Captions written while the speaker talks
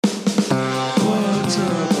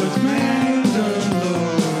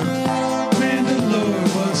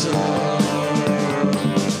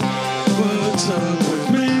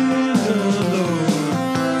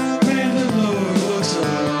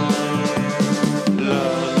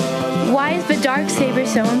Darksaber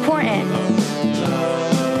so important?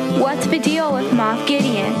 What's the deal with Moff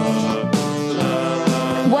Gideon?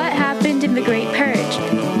 What happened in the Great Purge?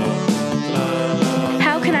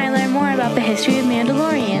 How can I learn more about the history of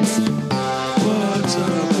Mandalorians? What's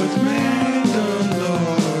up with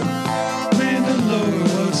Mandalore?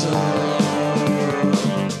 Mandalore, what's up?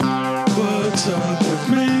 What's up with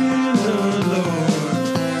Mandalore?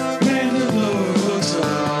 Mandalore, what's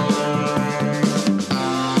up?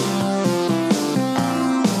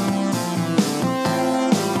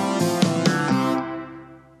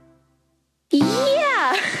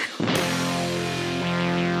 Yeah!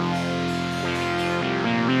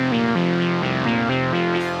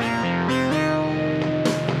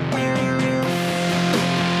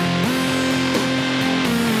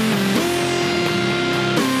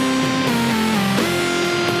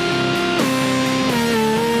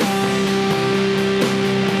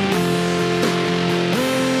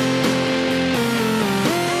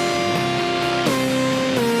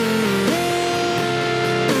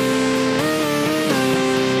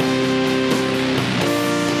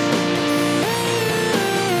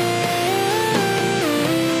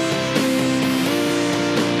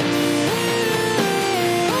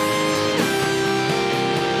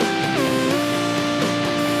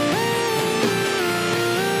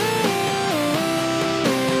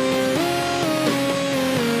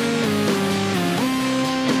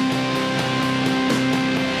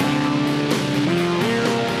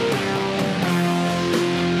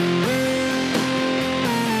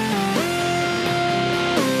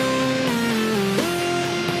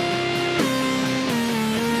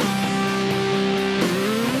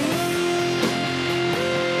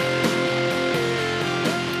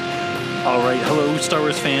 All right, hello, Star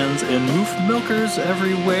Wars fans and Moof Milkers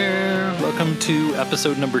everywhere. Welcome to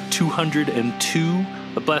episode number 202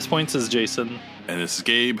 of Blast Points. This is Jason. And this is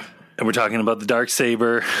Gabe. And we're talking about the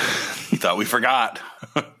Darksaber. You thought we forgot,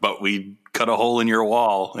 but we cut a hole in your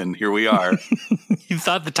wall, and here we are. You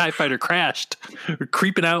thought the TIE Fighter crashed. We're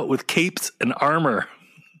creeping out with capes and armor.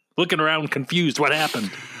 Looking around confused. What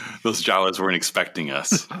happened? Those Jawas weren't expecting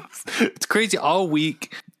us. It's crazy. All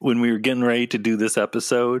week when we were getting ready to do this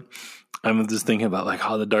episode, I'm just thinking about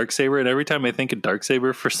the Darksaber, and every time I think of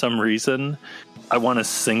Darksaber, for some reason, I want to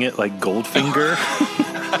sing it like Goldfinger.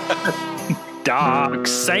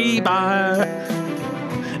 Darksaber,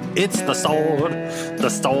 it's the sword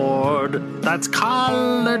that's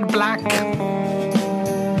colored black.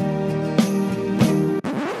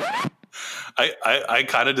 I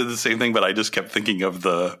kind of did the same thing, but I just kept thinking of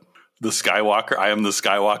the Skywalker. I am the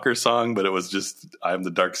Skywalker song, but it was just I am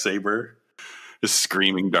the Darksaber. Just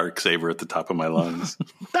screaming Darksaber at the top of my lungs.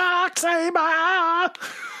 Darksaber!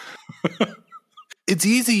 It's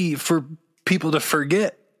easy for people to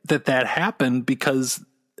forget that happened because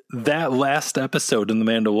that last episode in The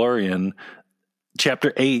Mandalorian,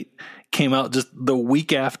 Chapter 8, came out just the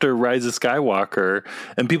week after Rise of Skywalker,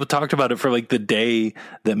 and people talked about it for the day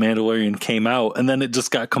that Mandalorian came out, and then it just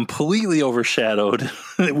got completely overshadowed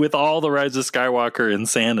with all the Rise of Skywalker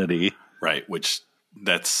insanity. Right, which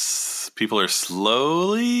people are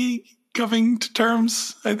slowly coming to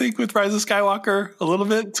terms, I think, with Rise of Skywalker a little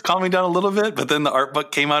bit. It's calming down a little bit, but then the art book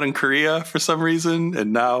came out in Korea for some reason,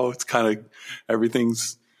 and now it's kind of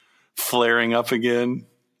everything's flaring up again.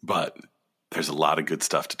 But there's a lot of good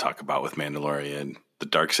stuff to talk about with Mandalorian. The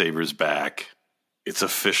Darksaber's back. It's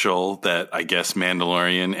official that I guess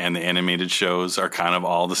Mandalorian and the animated shows are kind of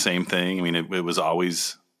all the same thing. I mean, it was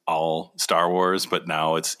always all Star Wars, but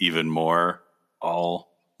now it's even more all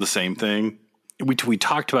the same thing. We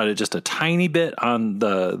talked about it just a tiny bit on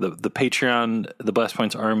the Patreon, the Blast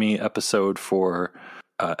Points Army episode for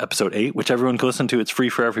episode 8, which everyone can listen to. It's free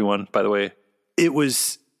for everyone, by the way. It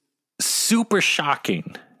was super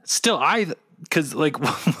shocking. Still, because like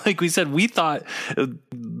we said, we thought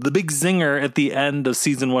the big zinger at the end of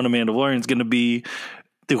season 1 of Mandalorian is going to be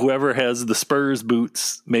whoever has the Spurs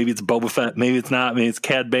boots. Maybe it's Boba Fett, maybe it's not, maybe it's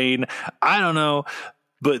Cad Bane. I don't know.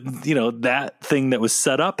 But, that thing that was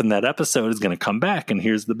set up in that episode is going to come back, and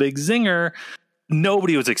here's the big zinger.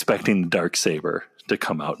 Nobody was expecting the Darksaber to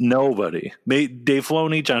come out. Nobody. Dave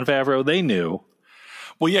Filoni, Jon Favreau, they knew.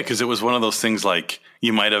 Well, yeah, because it was one of those things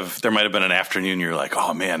there might have been an afternoon you're like,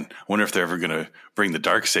 oh, man, I wonder if they're ever going to bring the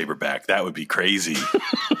Darksaber back. That would be crazy.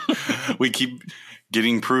 We keep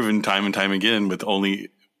getting proven time and time again with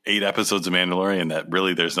only 8 episodes of Mandalorian that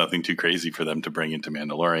really there's nothing too crazy for them to bring into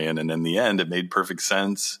Mandalorian. And in the end, it made perfect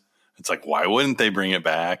sense. It's like, why wouldn't they bring it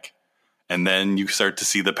back? And then you start to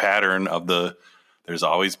see the pattern of there's there's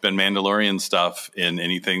always been Mandalorian stuff in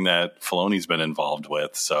anything that Filoni's been involved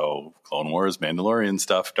with. So Clone Wars, Mandalorian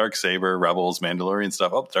stuff, Darksaber, Rebels, Mandalorian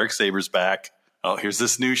stuff. Oh, Darksaber's back. Oh, here's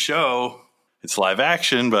this new show. It's live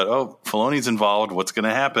action, but oh, Filoni's involved. What's going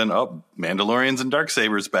to happen? Oh, Mandalorians and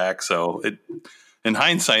Darksaber's back. So in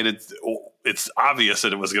hindsight, it's obvious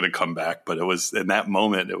that it was going to come back, but it was in that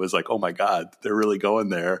moment, it was like, oh my God, they're really going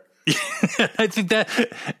there. I think that,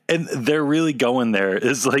 and they're really going there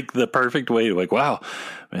is like the perfect way to like, wow,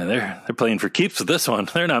 man, they're playing for keeps with this one.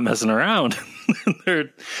 They're not messing around.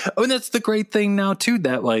 And that's the great thing now too,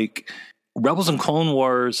 that like Rebels and Clone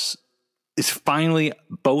Wars is finally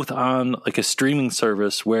both on like a streaming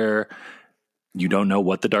service where you don't know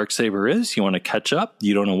what the Darksaber is. You want to catch up.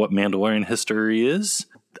 You don't know what Mandalorian history is.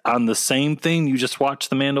 On the same thing, you just watch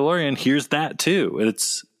The Mandalorian. Here's that too.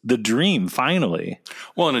 It's the dream, finally.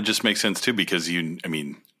 Well, and it just makes sense too, because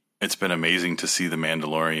it's been amazing to see The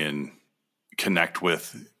Mandalorian connect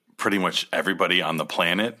with pretty much everybody on the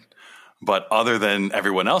planet. But other than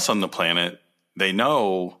everyone else on the planet, they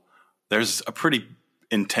know there's a pretty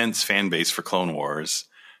intense fan base for Clone Wars,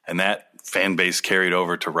 and that fan base carried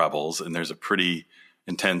over to Rebels, and there's a pretty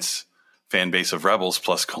intense fan base of Rebels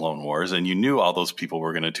plus Clone Wars, and you knew all those people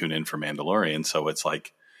were going to tune in for Mandalorian. So it's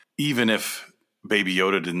like, even if Baby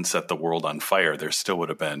Yoda didn't set the world on fire, there still would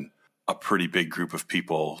have been a pretty big group of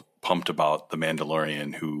people pumped about The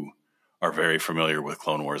Mandalorian who are very familiar with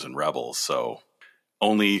Clone Wars and Rebels. So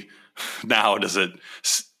only now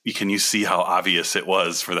can you see how obvious it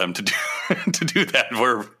was for them to do that,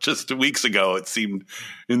 where just weeks ago it seemed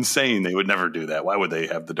insane. They would never do that. Why would they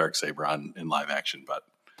have the Darksaber on in live action? But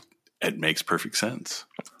it makes perfect sense.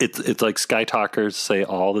 It's like Sky Talkers say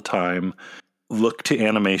all the time, look to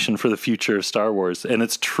animation for the future of Star Wars. And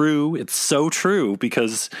it's true. It's so true,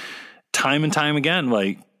 because time and time again,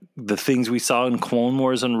 like the things we saw in Clone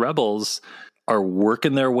Wars and Rebels are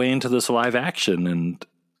working their way into this live action. And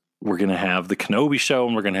we're going to have the Kenobi show,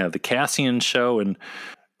 and we're going to have the Cassian show. And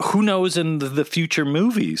who knows in the future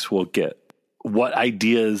movies we'll get what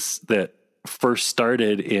ideas that first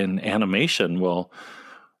started in animation will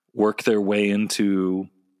work their way into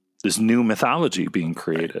this new mythology being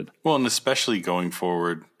created. Right. Well, and especially going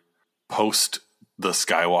forward post the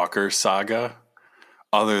Skywalker saga,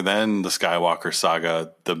 other than the Skywalker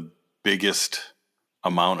saga, the biggest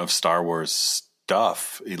amount of Star Wars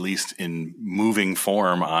stuff, at least in moving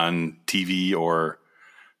form on TV or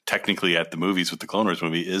technically at the movies with the Clone Wars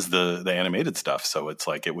movie, is the animated stuff. So it's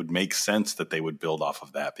like, it would make sense that they would build off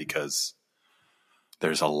of that, because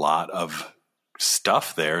there's a lot of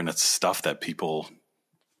stuff there, and it's stuff that people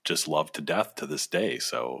just love to death to this day.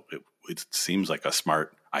 So it seems like a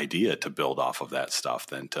smart idea to build off of that stuff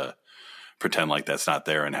than to pretend like that's not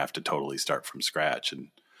there and have to totally start from scratch. And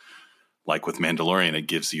like with Mandalorian, it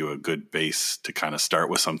gives you a good base to kind of start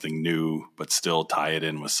with something new, but still tie it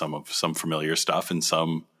in with some familiar stuff and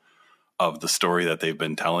some of the story that they've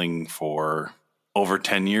been telling for over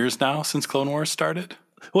 10 years now since Clone Wars started.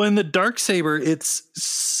 Well, in the Darksaber, it's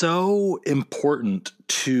so important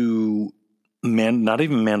to not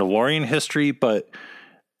even Mandalorian history, but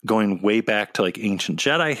going way back to like ancient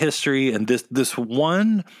Jedi history. And this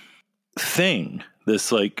one thing,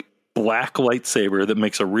 this like black lightsaber that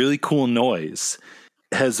makes a really cool noise,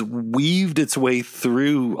 has weaved its way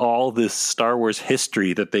through all this Star Wars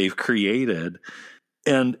history that they've created.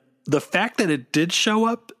 And the fact that it did show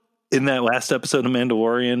up in that last episode of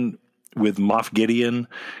Mandalorian with Moff Gideon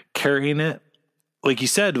carrying it, like you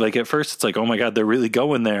said, like at first it's like, oh my God, they're really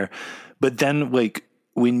going there. But then like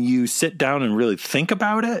when you sit down and really think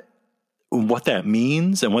about it, what that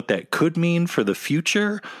means and what that could mean for the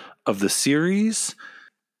future of the series,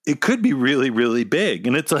 it could be really, really big.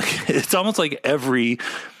 And it's like, it's almost like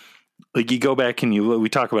like you go back and we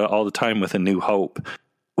talk about it all the time with A New Hope.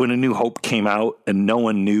 When A New Hope came out and no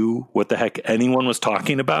one knew what the heck anyone was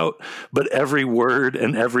talking about, but every word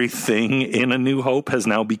and everything in A New Hope has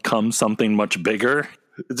now become something much bigger.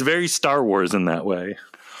 It's very Star Wars in that way.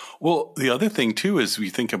 Well, the other thing too is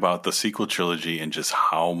we think about the sequel trilogy and just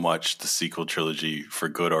how much the sequel trilogy, for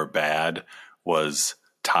good or bad, was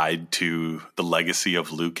tied to the legacy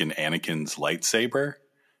of Luke and Anakin's lightsaber,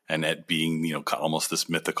 and it being, almost this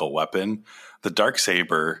mythical weapon. The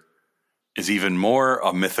Darksaber is even more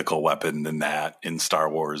a mythical weapon than that in Star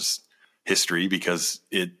Wars history, because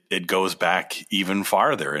it goes back even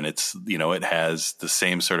farther, and it's, it has the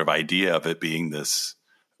same sort of idea of it being this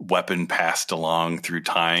weapon passed along through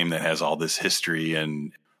time that has all this history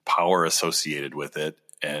and power associated with it.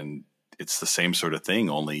 And it's the same sort of thing,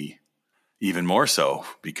 only even more so,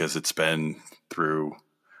 because it's been through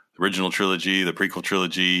the original trilogy, the prequel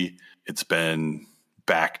trilogy. It's been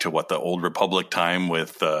back to what the old Republic time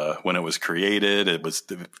with when it was created. It was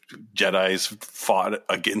the Jedi's fought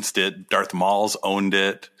against it. Darth Maul's owned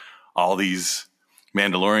it. All these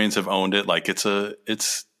Mandalorians have owned it. Like it's a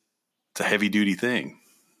heavy duty thing.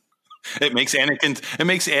 It makes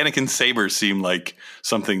Anakin's saber seem like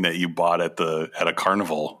something that you bought at a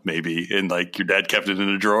carnival, maybe, and like your dad kept it in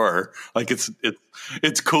a drawer. Like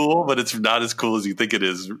it's cool, but it's not as cool as you think it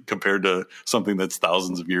is compared to something that's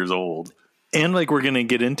thousands of years old. And like we're gonna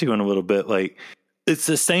get into in a little bit, like it's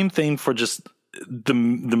the same thing for just the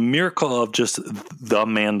miracle of just the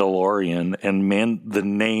Mandalorian and the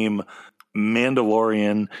name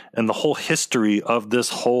Mandalorian and the whole history of this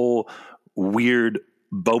whole weird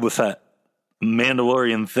Boba Fett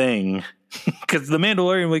Mandalorian thing. Because the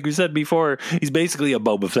Mandalorian, like we said before, he's basically a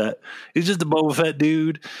Boba Fett. He's just a Boba Fett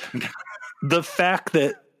dude. The fact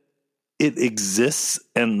that it exists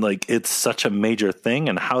and like it's such a major thing,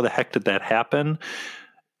 and how the heck did that happen?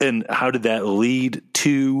 And how did that lead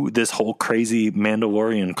to this whole crazy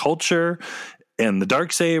Mandalorian culture and the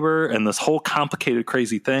Darksaber and this whole complicated,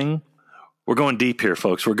 crazy thing? We're going deep here,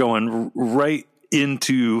 folks. We're going right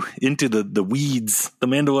into the weeds, the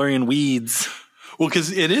Mandalorian weeds. Well,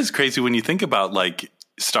 because it is crazy when you think about like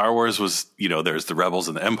Star Wars was, there's the Rebels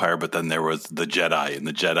and the Empire, but then there was the Jedi, and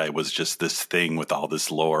the Jedi was just this thing with all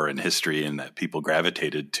this lore and history and that people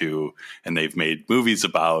gravitated to, and they've made movies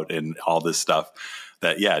about and all this stuff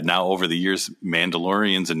that, now over the years,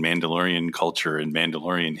 Mandalorians and Mandalorian culture and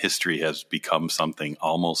Mandalorian history has become something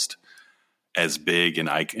almost as big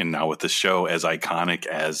and now with the show as iconic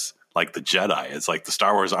as like the Jedi. It's like the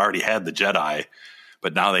Star Wars already had the Jedi,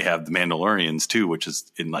 but now they have the Mandalorians too, which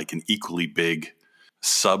is in like an equally big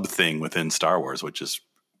sub thing within Star Wars, which is,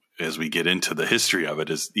 as we get into the history of it,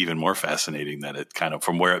 is even more fascinating that it kind of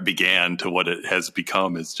from where it began to what it has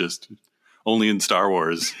become is just only in Star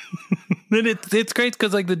Wars. And it's great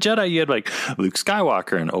because like the Jedi, you had like Luke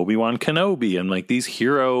Skywalker and Obi-Wan Kenobi and like these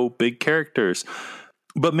hero big characters.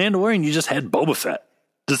 But Mandalorian, you just had Boba Fett.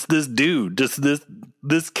 Just this dude,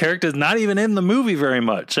 this character is not even in the movie very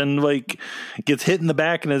much, and like gets hit in the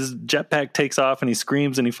back and his jetpack takes off and he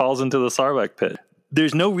screams and he falls into the Sarlacc pit.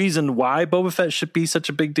 There's no reason why Boba Fett should be such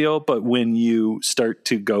a big deal, but when you start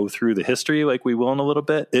to go through the history, like we will in a little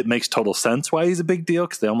bit, it makes total sense why he's a big deal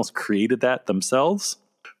because they almost created that themselves.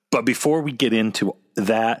 But before we get into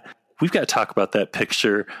that, we've got to talk about that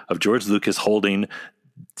picture of George Lucas holding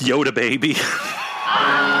Yoda baby.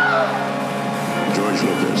 George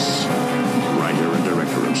Lucas, writer and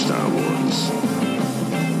director of Star Wars.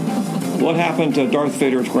 What happened to Darth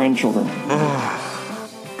Vader's grandchildren?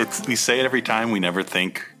 We say it every time. We never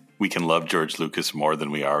think we can love George Lucas more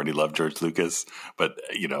than we already love George Lucas. But,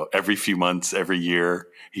 every few months, every year,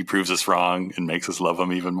 he proves us wrong and makes us love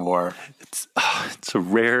him even more. It's a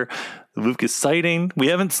rare Lucas sighting. We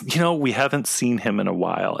haven't seen him in a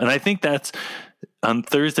while. And I think that's on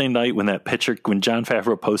Thursday night when Jon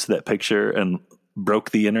Favreau posted that picture and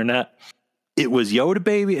broke the internet. It was Yoda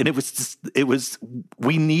baby, and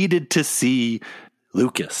we needed to see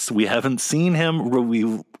Lucas. We haven't seen him.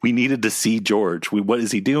 We needed to see George. What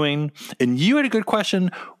is he doing? And you had a good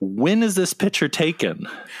question. When is this picture taken?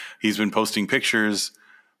 He's been posting pictures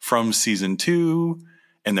from season 2,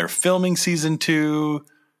 and they're filming season 2.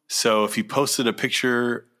 So if he posted a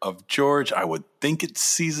picture of George, I would think it's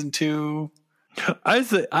season 2. I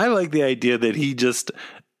like the idea that he just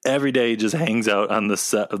every day just hangs out on the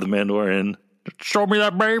set of The Mandalorian. Show me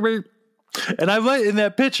that baby. And I like in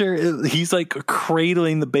that picture, he's like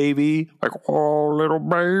cradling the baby, like, oh, little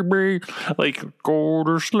baby, like, go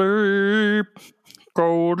to sleep,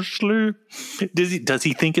 go to sleep. Does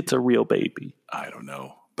he think it's a real baby? I don't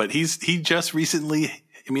know. But he just recently,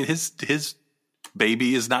 his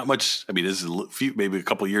baby is not much. Is maybe a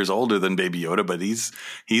couple years older than Baby Yoda, but he's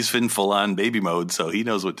in full on baby mode, so he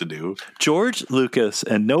knows what to do. George Lucas,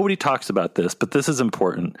 and nobody talks about this, but this is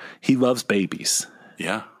important. He loves babies.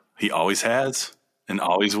 Yeah, he always has and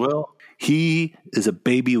always will. He is a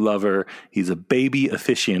baby lover. He's a baby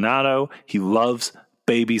aficionado. He loves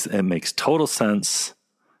babies, and it makes total sense.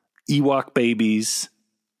 Ewok babies,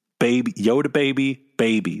 Yoda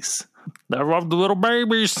babies. I love the little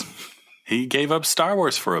babies. He gave up Star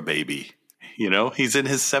Wars for a baby. He's in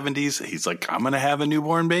his 70s. He's like, I'm going to have a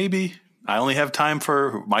newborn baby. I only have time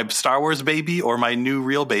for my Star Wars baby or my new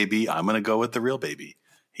real baby. I'm going to go with the real baby.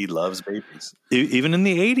 He loves babies. Even in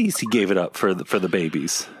the 80s, he gave it up for the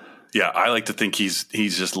babies. Yeah, I like to think he's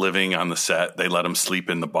just living on the set. They let him sleep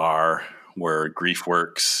in the bar where Grief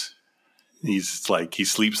works. He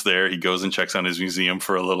sleeps there. He goes and checks on his museum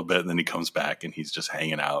for a little bit, and then he comes back, and he's just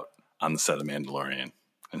hanging out on the set of Mandalorian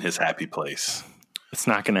in his happy place. It's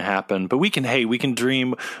not going to happen. But we can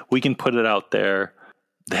dream. We can put it out there.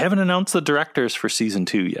 They haven't announced the directors for season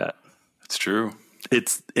 2 yet. It's true.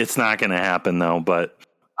 It's not going to happen though. But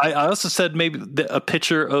I also said maybe a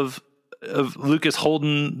picture of Lucas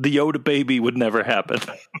holding the Yoda baby would never happen.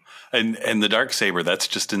 And the Darksaber, that's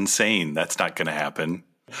just insane. That's not going to happen.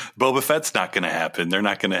 Boba Fett's not going to happen. They're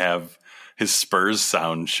not going to have his Spurs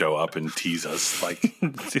sound show up and tease us like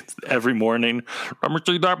every morning. Let me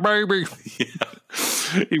see that baby.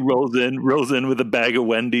 Yeah. He rolls in with a bag of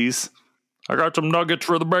Wendy's. I got some nuggets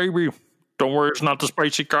for the baby. Don't worry, it's not the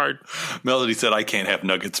spicy kind. Melody said, I can't have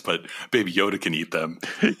nuggets, but Baby Yoda can eat them.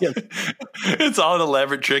 Yeah. It's all an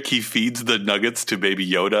elaborate trick. He feeds the nuggets to Baby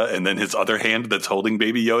Yoda, and then his other hand that's holding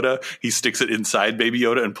Baby Yoda, he sticks it inside Baby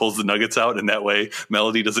Yoda and pulls the nuggets out, and that way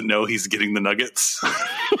Melody doesn't know he's getting the nuggets.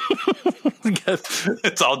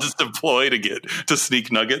 It's all just a ploy to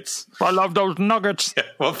sneak nuggets. I love those nuggets. Yeah.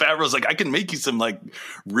 Well, Favreau's like, I can make you some like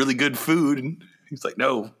really good food. And he's like,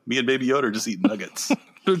 no, me and Baby Yoda are just eating nuggets.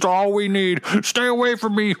 That's all we need. Stay away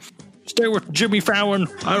from me. Stay with Jimmy Fallon.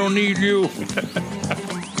 I don't need you.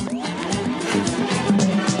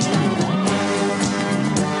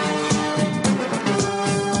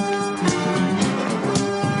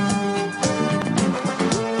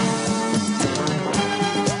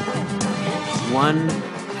 One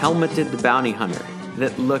helmeted bounty hunter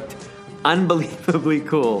that looked unbelievably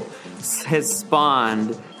cool has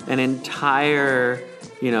spawned an entire,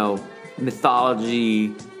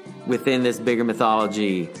 mythology within this bigger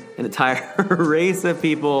mythology, an entire race of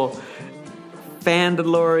people,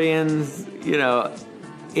 Fandalorians,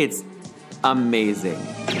 it's amazing.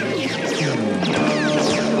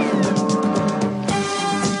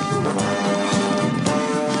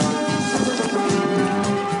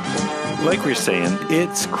 Like we were saying,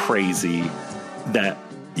 it's crazy that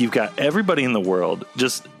you've got everybody in the world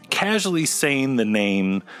just casually saying the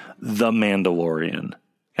name The Mandalorian.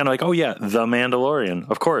 Kind of like, oh yeah, The Mandalorian.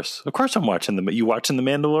 Of course I'm watching you watching The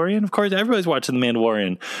Mandalorian? Of course, everybody's watching The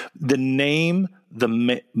Mandalorian. The name The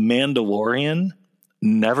Mandalorian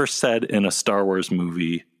never said in a Star Wars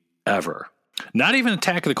movie ever. Not even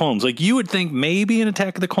Attack of the Clones. Like you would think maybe in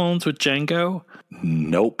Attack of the Clones with Jango.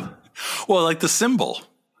 Nope. Well, like the symbol.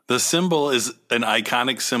 The symbol is an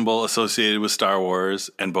iconic symbol associated with Star Wars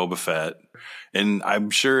and Boba Fett. And I'm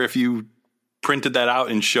sure if you printed that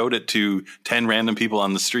out and showed it to 10 random people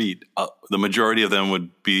on the street, the majority of them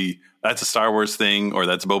would be, that's a Star Wars thing or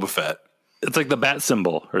that's Boba Fett. It's like the bat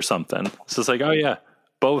symbol or something. So it's like, oh yeah,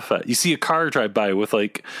 Boba Fett. You see a car drive by with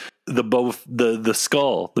like the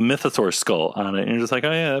skull, the Mythosaur skull on it. And you're just like,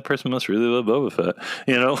 oh yeah, that person must really love Boba Fett.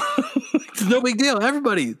 It's no big deal.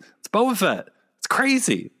 Everybody, it's Boba Fett. It's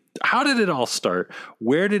crazy. How did it all start?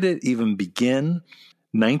 Where did it even begin?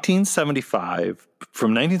 1975.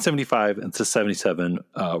 From 1975 into 77,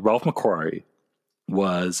 Ralph McQuarrie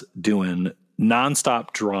was doing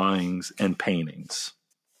nonstop drawings and paintings.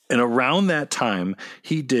 And around that time,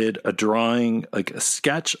 he did a drawing, like a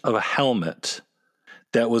sketch of a helmet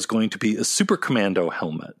that was going to be a Super Commando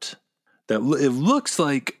helmet. That it looks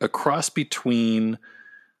like a cross between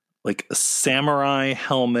like a samurai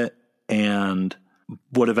helmet and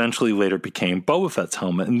what eventually later became Boba Fett's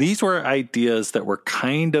helmet. And these were ideas that were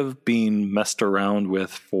kind of being messed around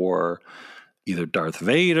with for either Darth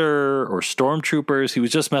Vader or stormtroopers. He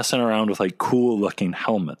was just messing around with like cool looking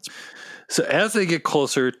helmets. So as they get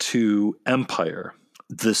closer to Empire,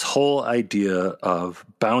 this whole idea of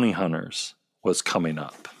bounty hunters was coming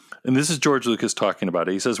up. And this is George Lucas talking about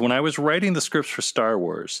it. He says, when I was writing the scripts for Star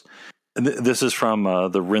Wars, and this is from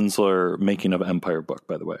the Rinsler Making of Empire book,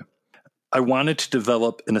 by the way. I wanted to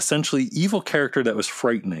develop an essentially evil character that was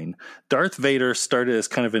frightening. Darth Vader started as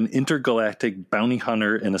kind of an intergalactic bounty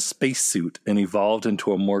hunter in a spacesuit and evolved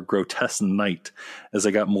into a more grotesque knight as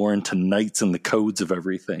I got more into knights and the codes of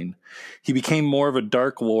everything. He became more of a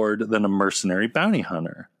Dark Lord than a mercenary bounty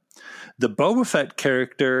hunter. The Boba Fett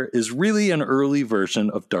character is really an early version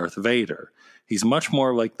of Darth Vader. He's much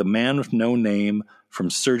more like the man with no name from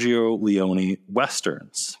Sergio Leone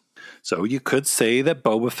westerns. So you could say that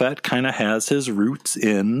Boba Fett kind of has his roots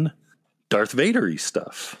in Darth Vader-y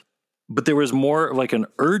stuff. But there was more like an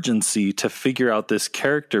urgency to figure out this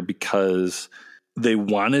character because they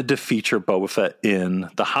wanted to feature Boba Fett in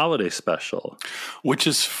the holiday special. Which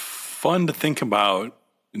is fun to think about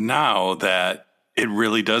now that it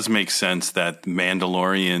really does make sense that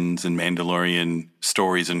Mandalorians and Mandalorian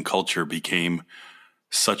stories and culture became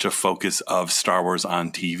such a focus of Star Wars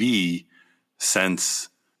on TV since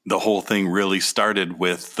the whole thing really started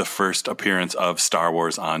with the first appearance of Star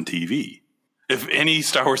Wars on TV. if any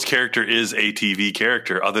Star Wars character is a TV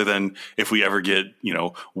character, other than if we ever get,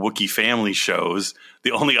 Wookiee family shows,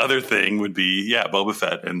 the only other thing would be, Boba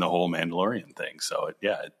Fett and the whole Mandalorian thing. So,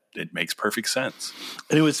 it makes perfect sense.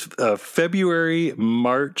 And it was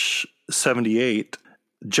March 78.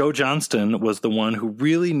 Joe Johnston was the one who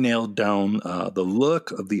really nailed down the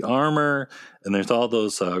look of the armor. And there's all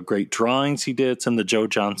those great drawings he did. It's in the Joe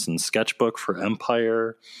Johnston sketchbook for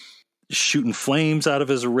Empire. Shooting flames out of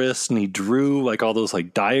his wrist, and he drew like all those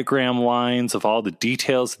like diagram lines of all the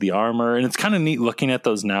details of the armor. And it's kind of neat looking at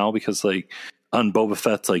those now, because like on Boba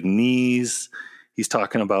Fett's like knees, he's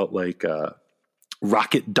talking about like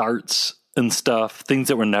rocket darts and stuff, things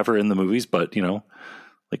that were never in the movies, but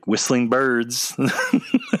like whistling birds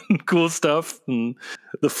and cool stuff, and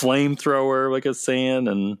the flamethrower, like I was saying.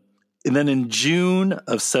 And then in June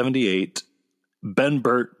of 78, Ben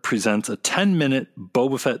Burtt presents a 10-minute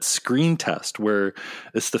Boba Fett screen test where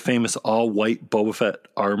it's the famous all-white Boba Fett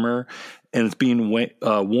armor, and it's being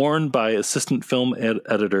worn by assistant film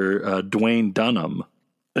editor Dwayne Dunham.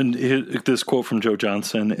 And this quote from Joe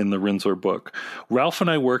Johnston in the Rinzler book: Ralph and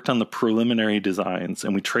I worked on the preliminary designs,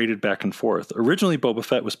 and we traded back and forth. Originally, Boba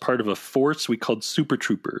Fett was part of a force we called Super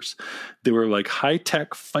Troopers. They were like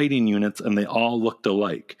high-tech fighting units, and they all looked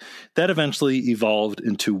alike. That eventually evolved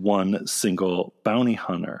into one single bounty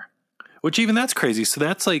hunter. Which even that's crazy. So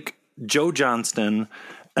that's like Joe Johnston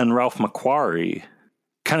and Ralph McQuarrie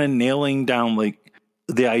kind of nailing down like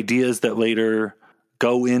the ideas that later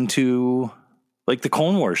go into like the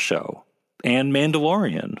Clone Wars show and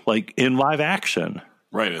Mandalorian, like in live action.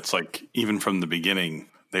 Right. It's like even from the beginning,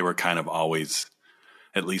 they were kind of always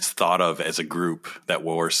at least thought of as a group that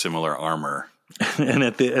wore similar armor. And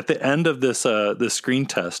at the end of this screen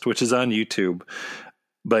test, which is on YouTube,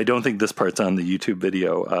 but I don't think this part's on the YouTube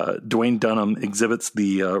video, Dwayne Dunham exhibits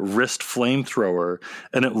the wrist flamethrower,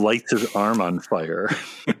 and it lights his arm on fire.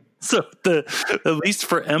 So at least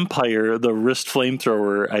for Empire, the wrist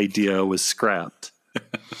flamethrower idea was scrapped.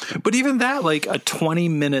 But even that, like a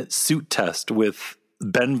 20-minute suit test with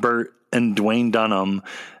Ben Burtt and Dwayne Dunham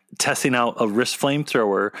testing out a wrist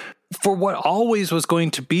flamethrower for what always was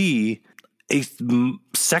going to be a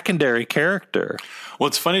secondary character. Well,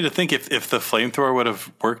 it's funny to think if the flamethrower would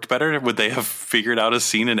have worked better, would they have figured out a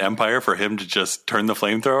scene in Empire for him to just turn the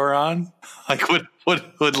flamethrower on? Like,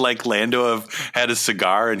 would like Lando have had a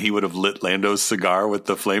cigar and he would have lit Lando's cigar with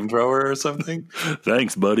the flamethrower or something?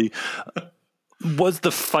 Thanks, buddy. Was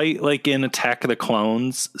the fight like in Attack of the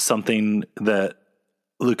Clones something that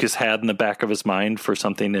Lucas had in the back of his mind for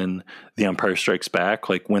something in The Empire Strikes Back?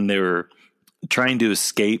 Like when they were trying to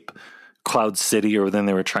escape Cloud City, or then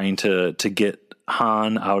they were trying to get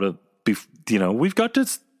Han out of, we've got to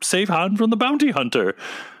save Han from the bounty hunter.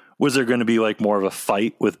 Was there going to be like more of a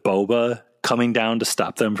fight with Boba coming down to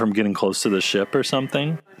stop them from getting close to the ship or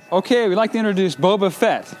something? Okay, we'd like to introduce Boba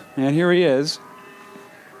Fett. And here he is,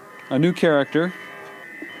 a new character.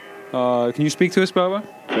 Can you speak to us, Boba?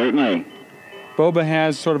 Certainly. Boba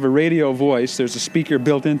has sort of a radio voice. There's a speaker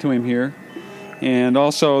built into him here. And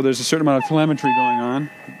also there's a certain amount of telemetry going on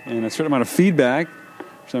and a certain amount of feedback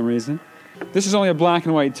for some reason. This is only a black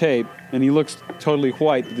and white tape, and he looks totally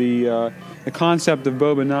white. The concept of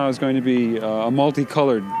Boba now is going to be a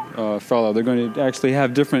multicolored fellow. They're going to actually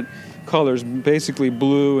have different colors, basically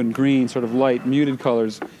blue and green, sort of light, muted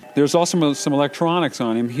colors. There's also some electronics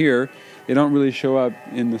on him here. They don't really show up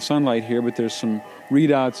in the sunlight here, but there's some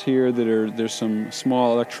readouts here there's some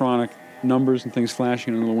small electronic numbers and things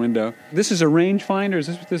flashing in the window. This is a rangefinder. Is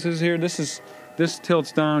this what this is here? This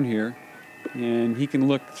tilts down here, and he can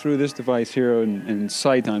look through this device here and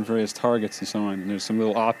sight on various targets and so on. And there's some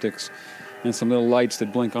little optics and some little lights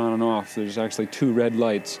that blink on and off. There's actually 2 red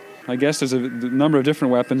lights. I guess there's a number of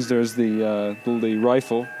different weapons. There's the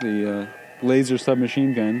rifle, the laser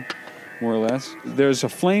submachine gun, more or less. There's a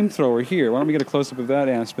flamethrower here. Why don't we get a close-up of that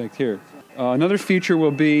aspect here? Another feature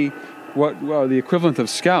will be the equivalent of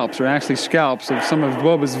scalps, or actually scalps of some of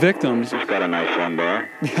Boba's victims. He's got a nice one there.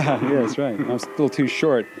 Yeah, that's right. I was a little too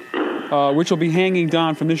short. Which will be hanging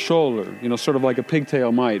down from his shoulder, sort of like a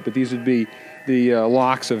pigtail might. But these would be the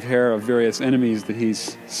locks of hair of various enemies that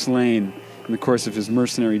he's slain in the course of his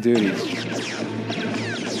mercenary duties.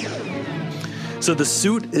 So the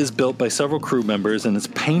suit is built by several crew members and is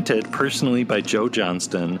painted personally by Joe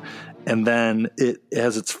Johnston. And then it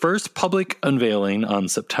has its first public unveiling on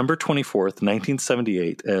September 24th,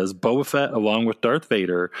 1978, as Boba Fett, along with Darth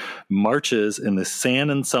Vader, marches in the San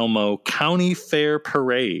Anselmo County Fair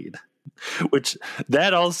Parade, which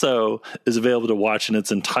that also is available to watch in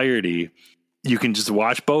its entirety. You can just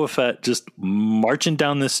watch Boba Fett just marching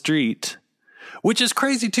down the street, which is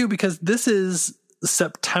crazy, too, because this is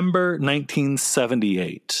September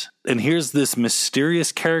 1978. And here's this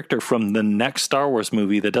mysterious character from the next Star Wars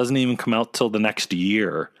movie that doesn't even come out till the next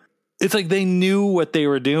year. It's like they knew what they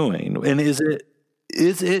were doing. And is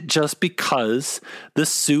it just because the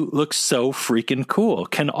suit looks so freaking cool?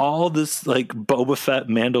 Can all this like Boba Fett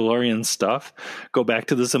Mandalorian stuff go back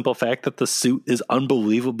to the simple fact that the suit is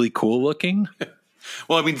unbelievably cool looking?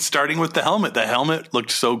 Well, I mean, starting with the helmet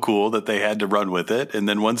looked so cool that they had to run with it. And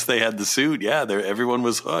then once they had the suit, yeah, everyone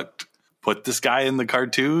was hooked. Put this guy in the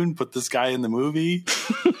cartoon, put this guy in the movie,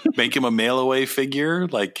 make him a mail-away figure.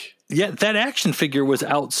 Yeah, that action figure was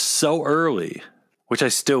out so early, which I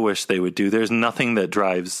still wish they would do. There's nothing that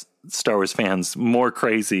drives Star Wars fans more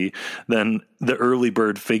crazy than the early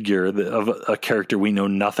bird figure of a character we know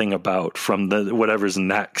nothing about from the whatever's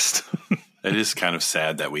next. It is kind of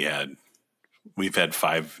sad that we've had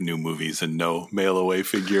 5 new movies and no mail-away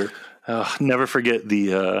figure. Never forget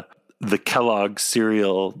the Kellogg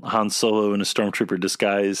cereal Han Solo in a Stormtrooper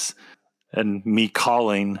disguise, and me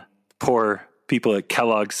calling poor people at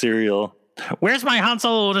Kellogg cereal, "Where's my Han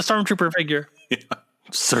Solo in a Stormtrooper figure?" Yeah.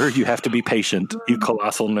 Sir, you have to be patient, you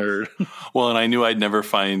colossal nerd. Well, and I knew I'd never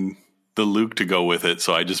find the Luke to go with it,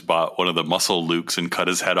 so I just bought one of the muscle Lukes and cut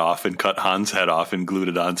his head off and cut Han's head off and glued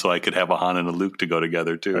it on so I could have a Han and a Luke to go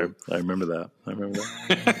together too. I remember that.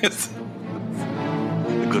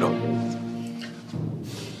 The good old.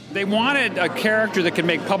 They wanted a character that could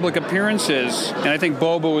make public appearances, and I think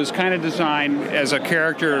Boba was kind of designed as a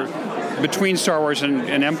character between Star Wars and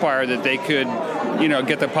Empire that they could,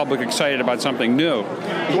 get the public excited about something new.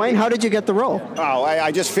 Wayne, how did you get the role? Oh,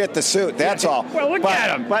 I just fit the suit, that's all. Well, look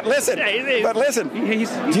at him. But listen,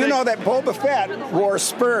 do you know that Boba Fett wore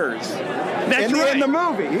spurs? That's right. In the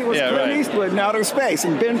movie. He was Clint Eastwood in outer space,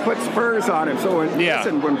 and Ben put spurs on him. So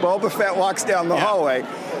when Boba Fett walks down the hallway,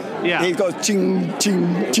 he goes ching,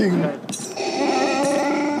 ching, ching.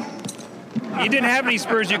 He didn't have any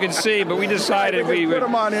spurs you could see, but we decided we would put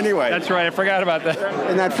them on anyway. That's right. I forgot about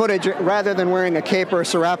that. In that footage, rather than wearing a cape or a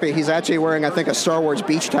serape, he's actually wearing, I think, a Star Wars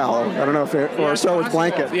beach towel. I don't know if or a Star Wars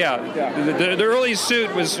blanket. Yeah. The early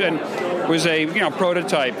suit was a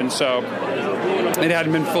prototype, and so it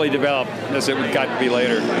hadn't been fully developed as it got to be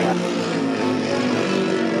later.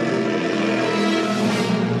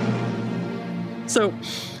 So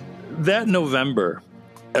that November,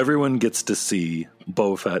 everyone gets to see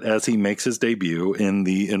Boba Fett as he makes his debut in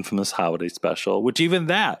the infamous holiday special, which even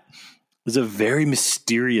that is a very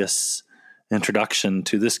mysterious introduction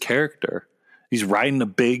to this character. He's riding a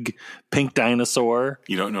big pink dinosaur.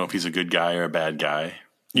 You don't know if he's a good guy or a bad guy.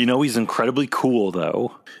 He's incredibly cool,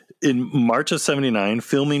 though. In March of 79,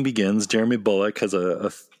 filming begins. Jeremy Bulloch has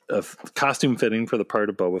a costume fitting for the part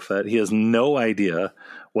of Boba Fett. He has no idea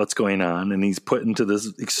what's going on, and he's put into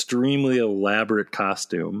this extremely elaborate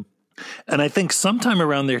costume. And I think sometime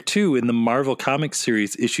around there, too, in the Marvel Comics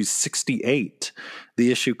series, issue 68,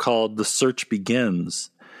 the issue called The Search Begins.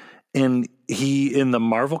 And in the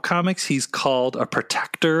Marvel Comics, he's called a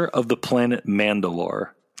protector of the planet Mandalore.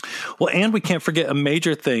 Well, and we can't forget a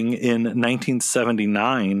major thing in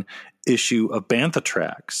 1979 issue of Bantha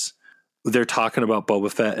Tracks. They're talking about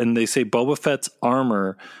Boba Fett, and they say Boba Fett's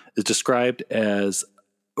armor is described as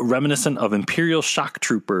reminiscent of Imperial shock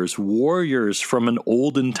troopers, warriors from an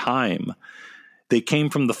olden time. They came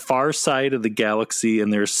from the far side of the galaxy,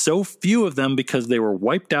 and there's so few of them because they were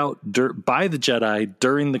wiped out by the Jedi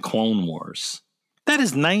during the Clone Wars. That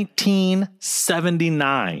is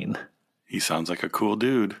 1979. He sounds like a cool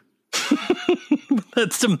dude. Well,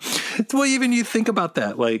 even you think about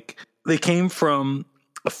that, like they came from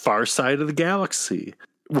a far side of the galaxy.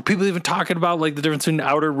 Were people even talking about like the difference between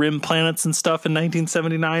outer rim planets and stuff in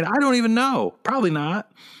 1979? I don't even know. Probably not.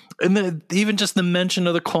 And even just the mention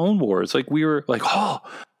of the Clone Wars, like we were like, oh,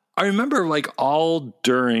 I remember like all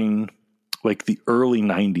during like the early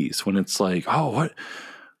 90s when it's like, oh,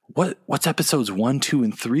 what's episodes 1, 2,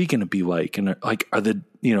 and 3 going to be like? And like, are the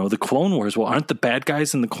Clone Wars? Well, aren't the bad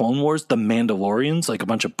guys in the Clone Wars the Mandalorians, like a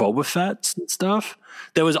bunch of Boba Fett's and stuff?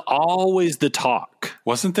 That was always the talk.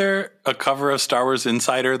 Wasn't there a cover of Star Wars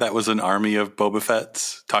Insider that was an army of Boba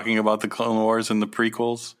Fett's talking about the Clone Wars and the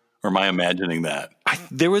prequels? Or am I imagining that?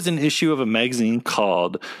 There was an issue of a magazine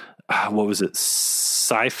called, what was it,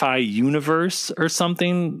 Sci-Fi Universe or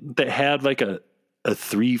something that had like a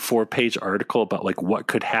 3-4 page article about like what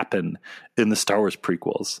could happen in the Star Wars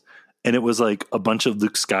prequels. And it was like a bunch of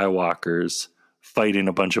Luke Skywalkers fighting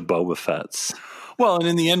a bunch of Boba Fett's. Well, and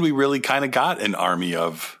in the end, we really kind of got an army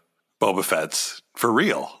of Boba Fett's for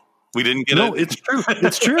real. We didn't get it's true.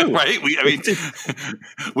 It's true. Right?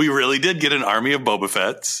 We really did get an army of Boba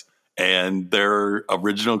Fett's. And their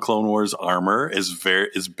original Clone Wars armor is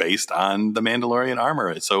based on the Mandalorian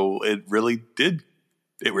armor. So it really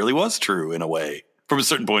was true in a way, from a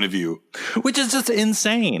certain point of view. Which is just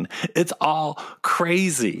insane. It's all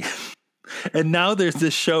crazy. And now there's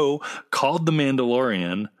this show called The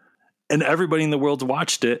Mandalorian, and everybody in the world's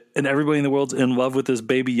watched it, and everybody in the world's in love with this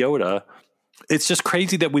baby Yoda. It's just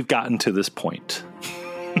crazy that we've gotten to this point.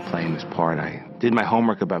 Playing this part, I did my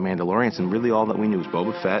homework about Mandalorians, and really all that we knew was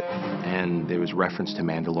Boba Fett, and there was reference to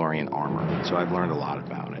Mandalorian armor. So I've learned a lot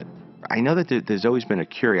about it. I know that there's always been a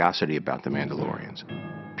curiosity about the Mandalorians.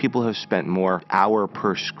 People have spent more hour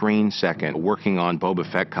per screen second working on Boba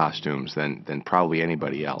Fett costumes than probably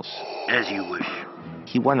anybody else. As you wish.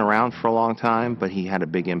 He wasn't around for a long time, but he had a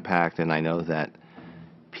big impact, and I know that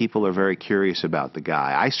people are very curious about the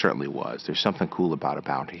guy. I certainly was. There's something cool about a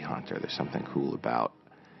bounty hunter. There's something cool about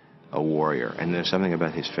a warrior. And there's something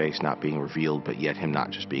about his face not being revealed, but yet him not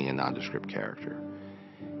just being a nondescript character.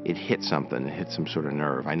 It hit something. It hit some sort of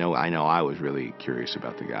nerve. I know I was really curious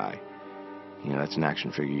about the guy. You know, that's an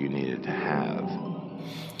action figure you needed to have.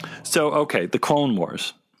 So, okay, the Clone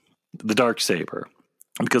Wars, the Darksaber.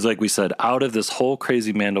 Because like we said, out of this whole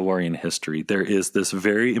crazy Mandalorian history, there is this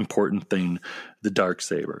very important thing, the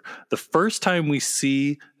Darksaber. The first time we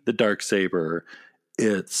see the Darksaber,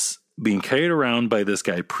 it's being carried around by this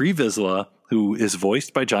guy, Pre Vizsla, who is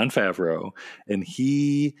voiced by Jon Favreau, and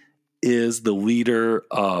he is the leader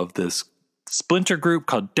of this splinter group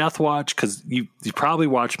called Death Watch, because you probably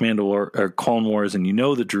watch Clone Wars, and you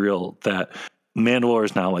know the drill that Mandalore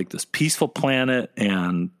is now like this peaceful planet,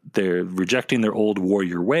 and they're rejecting their old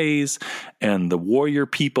warrior ways, and the warrior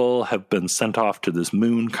people have been sent off to this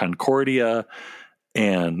moon, Concordia,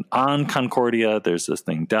 and on Concordia, there's this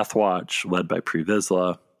thing, Death Watch, led by Pre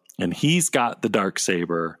Vizsla, and he's got the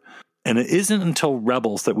Darksaber, and it isn't until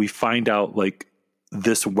Rebels that we find out, like,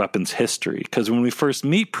 this weapon's history, because when we first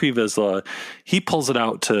meet Pre Vizsla, he pulls it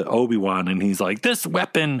out to Obi-Wan, and he's like, this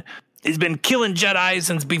weapon has been killing Jedi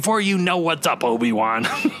since before you know what's up, Obi-Wan.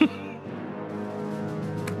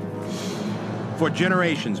 For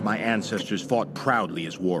generations, my ancestors fought proudly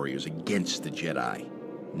as warriors against the Jedi.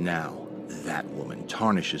 Now, that woman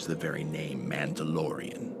tarnishes the very name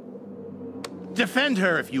Mandalorian. Defend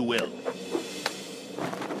her, if you will.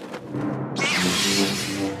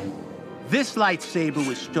 This lightsaber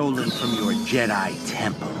was stolen from your Jedi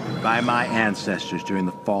temple by my ancestors during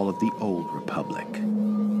the fall of the Old Republic.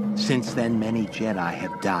 Since then, many Jedi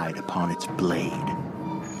have died upon its blade.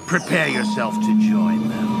 Prepare yourself to join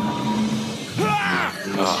them.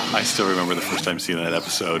 Oh, I still remember the first time seeing that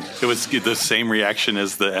episode. It was the same reaction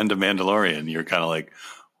as the end of Mandalorian. You're kind of like,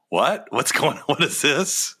 what? What's going on? What is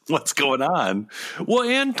this? What's going on? Well,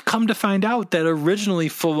 and come to find out that originally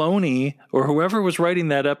Filoni, or whoever was writing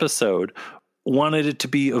that episode, wanted it to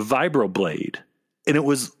be a vibroblade. And it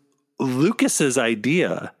was Lucas's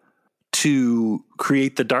idea to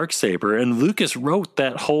create the Darksaber, and Lucas wrote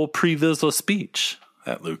that whole Pre Vizsla speech.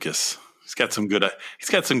 That Lucas, he's got some good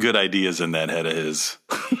ideas in that head of his.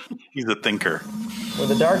 He's a thinker. When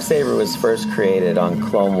the Darksaber was first created on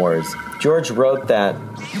Clone Wars, George wrote that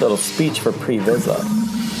little speech for Pre Vizsla.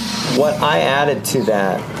 What I added to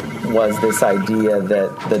that was this idea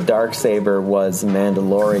that the Darksaber was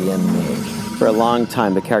Mandalorian made. For a long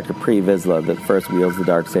time, the character Pre Vizsla that first wields the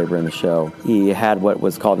Darksaber in the show, he had what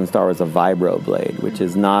was called in Star Wars a vibroblade, which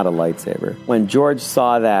is not a lightsaber. When George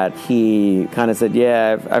saw that, he kind of said,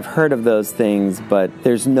 yeah, I've heard of those things, but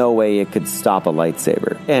there's no way it could stop a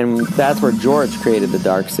lightsaber. And that's where George created the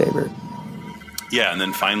Darksaber. Yeah, and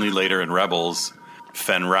then finally later in Rebels,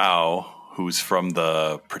 Fen Rao, who's from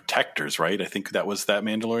the Protectors, right? I think that was that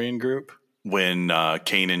Mandalorian group. When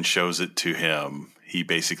Kanan shows it to him, he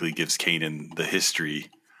basically gives Kanan the history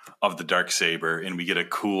of the Darksaber, and we get a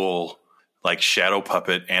cool, like, shadow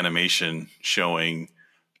puppet animation showing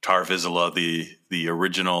Tar Vizsla, the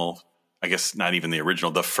original, I guess not even the original,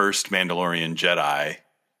 the first Mandalorian Jedi,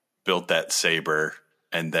 built that saber,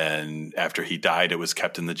 and then after he died, it was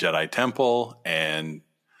kept in the Jedi Temple, and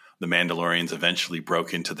the Mandalorians eventually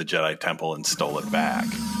broke into the Jedi Temple and stole it back.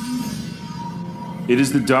 It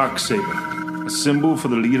is the Darksaber, a symbol for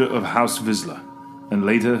the leader of House Vizsla, and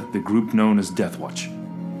later the group known as Death Watch.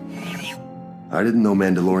 I didn't know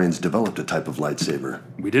Mandalorians developed a type of lightsaber.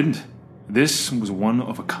 We didn't. This was one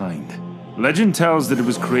of a kind. Legend tells that it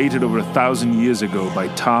was created over 1,000 years ago by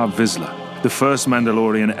Tar Vizsla, the first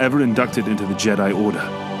Mandalorian ever inducted into the Jedi Order.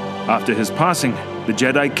 After his passing, the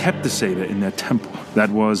Jedi kept the saber in their temple. That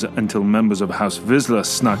was until members of House Vizsla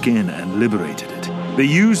snuck in and liberated it. They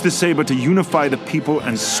used the saber to unify the people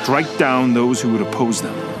and strike down those who would oppose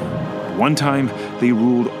them. One time, they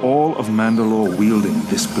ruled all of Mandalore wielding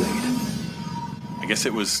this blade. I guess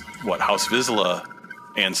it was, House Vizsla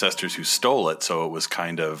ancestors who stole it, so it was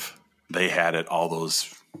kind of, they had it all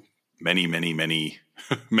those many, many, many,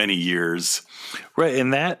 many years. Right,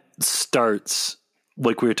 and that starts,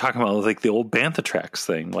 like we were talking about, like the old Bantha Tracks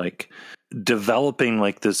thing, like developing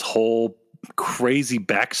like this whole crazy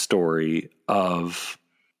backstory of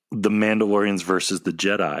the Mandalorians versus the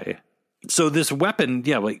Jedi. So this weapon,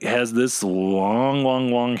 like has this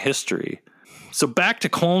long history. So back to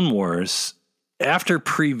Clone Wars, after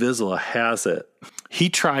Pre Vizsla has it, he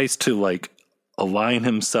tries to like align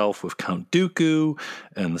himself with Count Dooku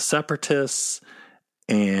and the Separatists,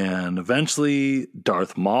 and eventually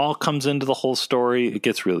Darth Maul comes into the whole story. It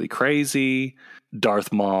gets really crazy.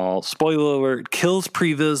 Darth Maul, spoiler alert, kills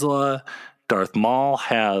Pre Vizsla. Darth Maul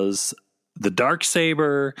has the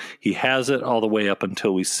Darksaber. He has it all the way up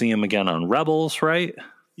until we see him again on Rebels, right?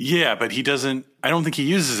 Yeah, but he doesn't. I don't think he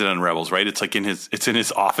uses it on Rebels, right? It's like in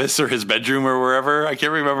his office or his bedroom or wherever. I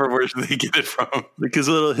can't remember where they get it from. Like his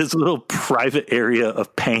little private area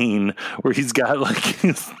of pain, where he's got like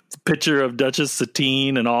his picture of Duchess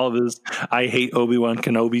Satine and all of his "I hate Obi-Wan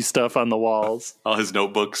Kenobi" stuff on the walls. All his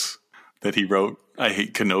notebooks that he wrote, "I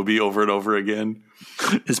hate Kenobi" over and over again.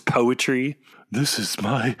 His poetry. This is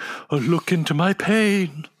a look into my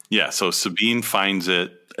pain. Yeah, so Sabine finds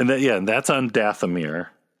it. And that's on Dathomir.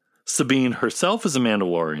 Sabine herself is a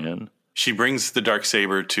Mandalorian. She brings the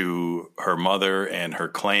Darksaber to her mother and her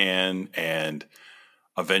clan, and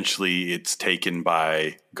eventually it's taken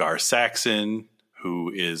by Gar Saxon, who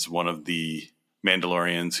is one of the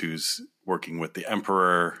Mandalorians who's working with the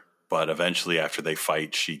Emperor. But eventually, after they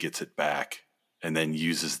fight, she gets it back and then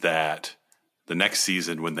uses that the next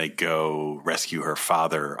season when they go rescue her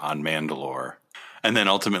father on Mandalore. And then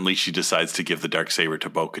ultimately she decides to give the Darksaber to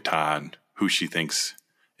Bo-Katan, who she thinks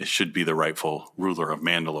should be the rightful ruler of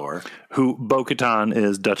Mandalore. Who Bo-Katan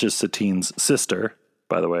is Duchess Satine's sister,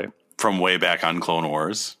 by the way. From way back on Clone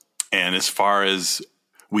Wars. And as far as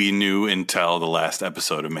we knew until the last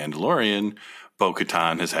episode of Mandalorian,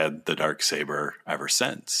 Bo-Katan has had the Darksaber ever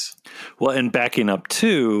since. Well, and backing up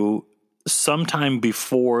too, sometime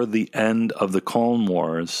before the end of the Clone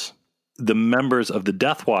Wars, the members of the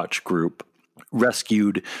Death Watch group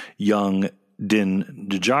rescued young Din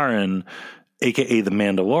Djarin, a.k.a. the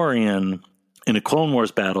Mandalorian, in a Clone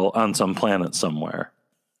Wars battle on some planet somewhere.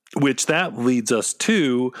 Which that leads us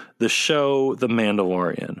to the show The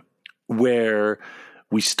Mandalorian, where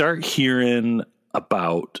we start hearing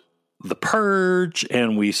about the Purge,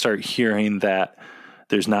 and we start hearing that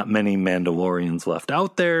there's not many Mandalorians left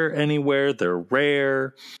out there anywhere. They're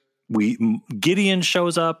rare. Gideon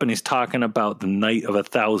shows up and he's talking about the Night of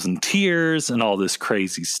 1,000 Tears and all this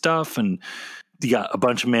crazy stuff. And you got a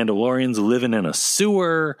bunch of Mandalorians living in a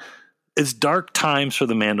sewer. It's dark times for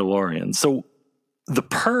the Mandalorians. So the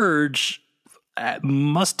Purge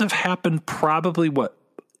must have happened probably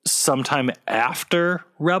sometime after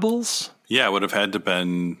Rebels? Yeah, it would have had to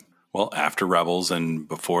been, after Rebels and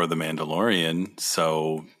before The Mandalorian.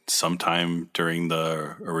 So sometime during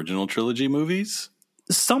the original trilogy movies.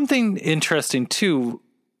 Something interesting, too,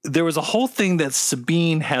 there was a whole thing that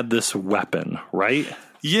Sabine had this weapon, right?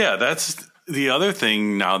 Yeah, that's the other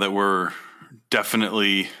thing now that we're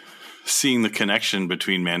definitely seeing the connection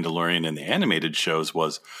between Mandalorian and the animated shows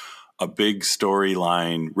was a big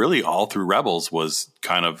storyline, really all through Rebels, was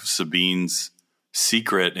kind of Sabine's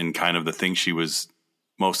secret and kind of the thing she was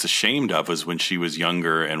most ashamed of was when she was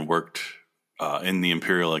younger and worked in the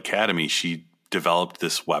Imperial Academy. She developed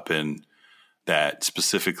this weapon that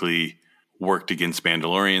specifically worked against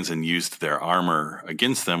Mandalorians and used their armor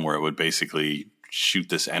against them, where it would basically shoot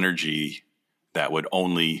this energy that would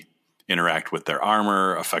only interact with their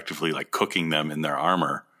armor, effectively like cooking them in their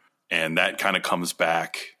armor. And that kind of comes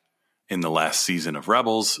back in the last season of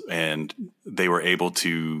Rebels, and they were able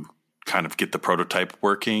to kind of get the prototype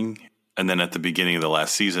working. And then at the beginning of the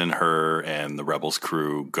last season, her and the Rebels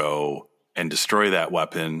crew go and destroy that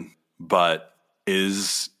weapon. But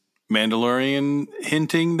is Mandalorian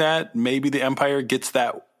hinting that maybe the Empire gets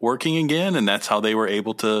that working again, and that's how they were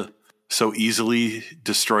able to so easily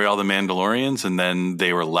destroy all the Mandalorians, and then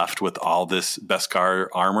they were left with all this Beskar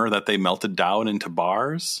armor that they melted down into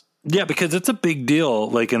bars? Yeah, because it's a big deal,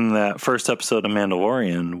 like in that first episode of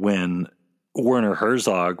Mandalorian, when Werner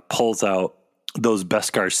Herzog pulls out those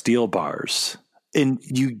Beskar steel bars. And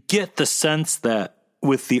you get the sense that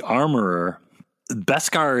with the armorer,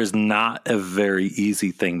 Beskar is not a very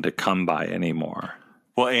easy thing to come by anymore.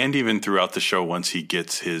 Well, and even throughout the show, once he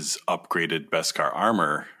gets his upgraded Beskar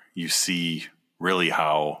armor, you see really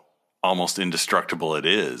how almost indestructible it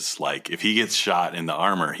is. Like, if he gets shot in the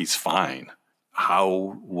armor, he's fine.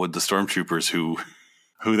 how would the stormtroopers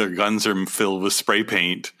who their guns are filled with spray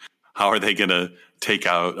paint, how are they going to take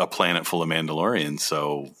out a planet full of Mandalorians?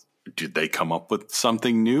 So did they come up with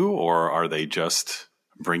something new, or are they just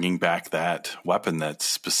bringing back that weapon that's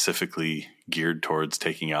specifically geared towards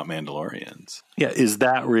taking out Mandalorians? Yeah, is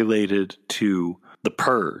that related to the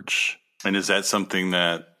Purge? And is that something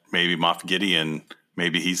that maybe Moff Gideon,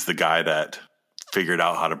 maybe he's the guy that figured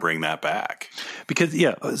out how to bring that back?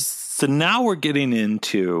 Because, so now we're getting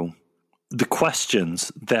into the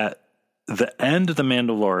questions that the end of The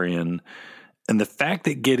Mandalorian and the fact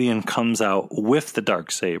that Gideon comes out with the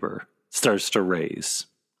Darksaber starts to raise.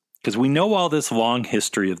 Because we know all this long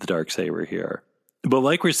history of the Darksaber here. But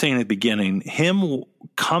like we were saying at the beginning, him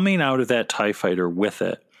coming out of that TIE fighter with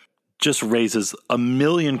it just raises a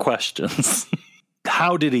million questions.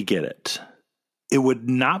 How did he get it? It would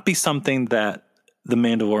not be something that the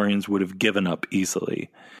Mandalorians would have given up easily.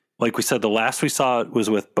 Like we said, the last we saw it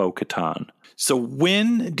was with Bo-Katan. So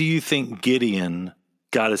when do you think Gideon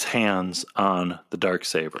got his hands on the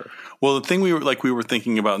Darksaber? Well, the thing we were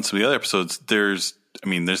thinking about in some of the other episodes, there's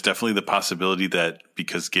definitely the possibility that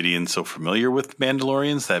because Gideon's so familiar with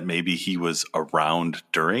Mandalorians that maybe he was around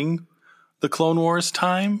during the Clone Wars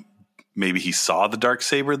time. Maybe he saw the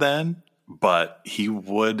Darksaber then, but he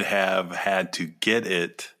would have had to get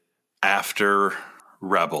it after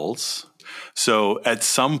Rebels. So at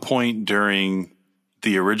some point during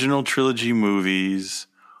the original trilogy movies,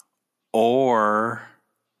 or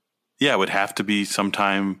it would have to be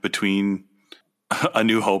sometime between A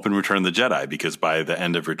New Hope and Return of the Jedi, because by the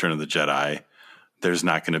end of Return of the Jedi, there's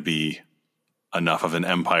not going to be enough of an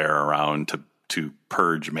empire around to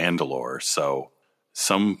purge Mandalore. So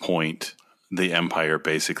some point, the Empire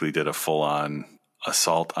basically did a full-on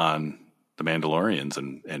assault on the Mandalorians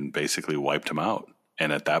and basically wiped them out.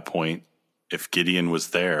 And at that point, if Gideon was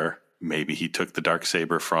there, maybe he took the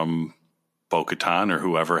Darksaber from Bo-Katan or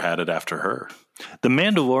whoever had it after her. The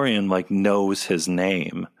Mandalorian knows his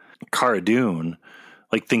name. Cara Dune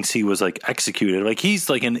thinks he was executed. He's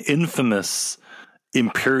an infamous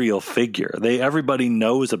imperial figure. Everybody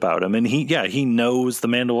knows about him, and he knows the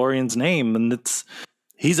Mandalorian's name, and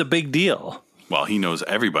he's a big deal. Well, he knows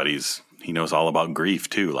everybody's. He knows all about Greef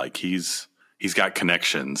too. He's got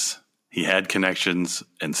connections. He had connections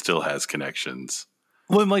and still has connections.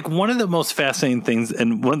 Well, one of the most fascinating things,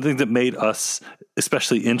 and one thing that made us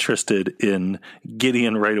especially interested in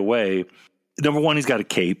Gideon right away, number one, he's got a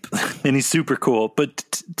cape and he's super cool.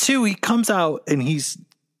 But two, he comes out and he's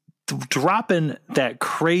dropping that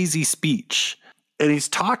crazy speech. And he's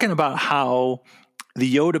talking about how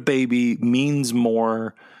the Yoda baby means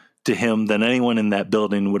more to him than anyone in that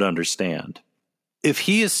building would understand. If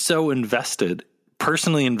he is so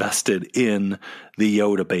personally invested in the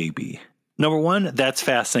Yoda baby, number one, that's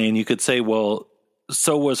fascinating. You could say, well,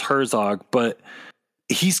 so was Herzog, but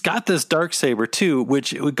he's got this Darksaber too,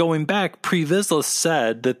 which going back, Pre Vizsla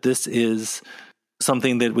said that this is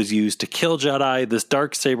something that was used to kill Jedi. This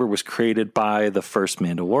Darksaber was created by the first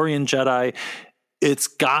Mandalorian Jedi. It's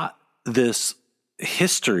got this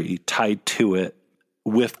history tied to it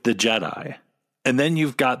with the Jedi. And then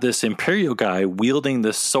you've got this Imperial guy wielding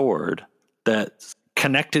this sword that's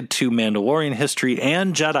connected to Mandalorian history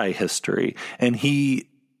and Jedi history. And he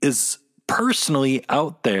is personally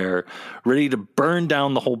out there ready to burn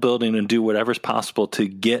down the whole building and do whatever's possible to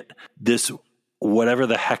get this, whatever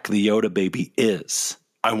the heck the Yoda baby is.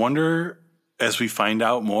 I wonder, as we find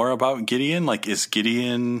out more about Gideon, is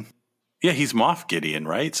Gideon... Yeah, he's Moff Gideon,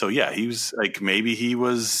 right? So yeah, he was maybe he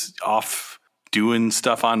was off doing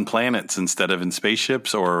stuff on planets instead of in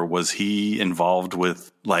spaceships, or was he involved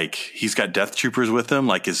with he's got Death Troopers with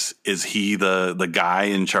him? Is he the guy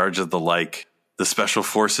in charge of the special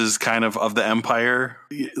forces kind of the Empire?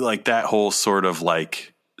 That whole sort of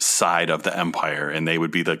side of the Empire, and they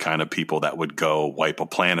would be the kind of people that would go wipe a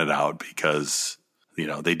planet out because,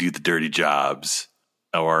 they do the dirty jobs.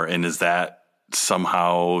 And is that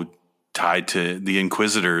somehow tied to the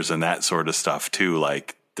Inquisitors and that sort of stuff too?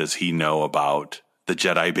 Does he know about the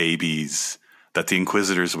Jedi babies that the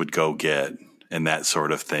Inquisitors would go get and that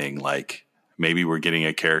sort of thing? Maybe we're getting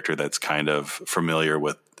a character that's kind of familiar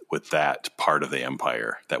with that part of the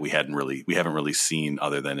Empire that we haven't really seen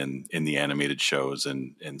other than in the animated shows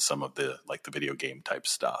and in some of the the video game type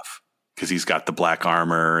stuff. Because he's got the black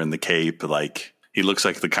armor and the cape. He looks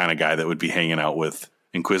like the kind of guy that would be hanging out with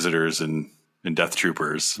Inquisitors and Death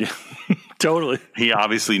Troopers. Yeah, totally. He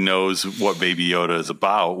obviously knows what Baby Yoda is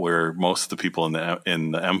about, where most of the people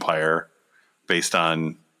in the Empire, based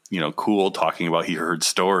on Cool talking about he heard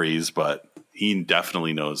stories, but he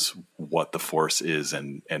definitely knows what the Force is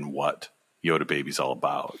and what Yoda baby's all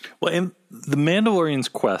about. Well, and the Mandalorian's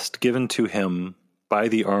quest given to him by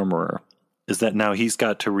the Armorer is that now he's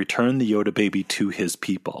got to return the Yoda baby to his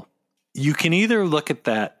people. You can either look at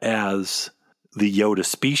that as the Yoda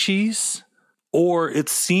species, or it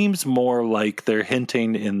seems more like they're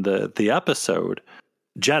hinting in the episode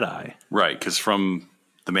Jedi. Right, because from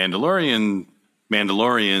the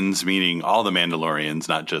Mandalorians, meaning all the Mandalorians,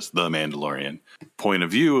 not just the Mandalorian, point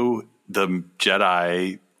of view, the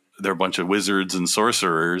Jedi, they're a bunch of wizards and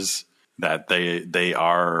sorcerers, that they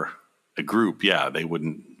are a group. Yeah, they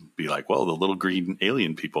wouldn't be like, well, the little green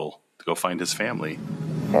alien people, to go find his family.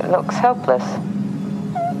 It looks helpless.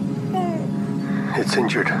 It's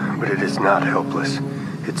injured, but it is not helpless.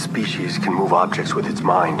 Its species can move objects with its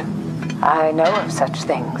mind. I know of such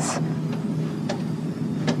things.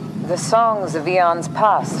 The songs of eons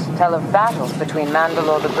past tell of battles between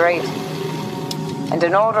Mandalore the Great and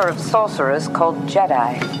an order of sorcerers called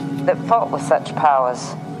Jedi that fought with such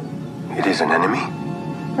powers. It is an enemy?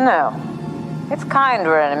 No. Its kind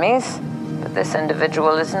were enemies, but this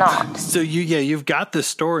individual is not. So you've got this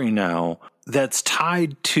story now that's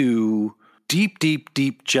tied to deep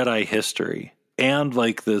Jedi history and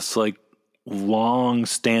like this like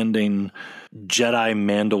long-standing Jedi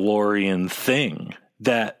Mandalorian thing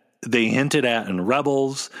that they hinted at in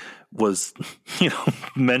Rebels, was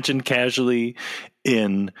mentioned casually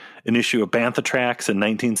in an issue of Bantha Tracks in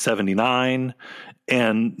 1979,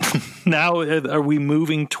 and now are we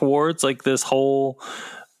moving towards like this whole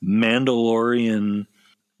Mandalorian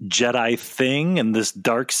Jedi thing, and this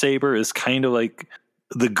Darksaber is kind of like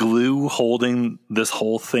the glue holding this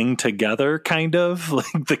whole thing together, kind of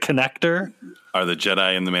like the connector? Are the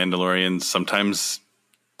Jedi and the Mandalorians, sometimes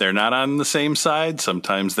they're not on the same side,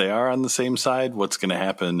 sometimes they are on the same side? What's going to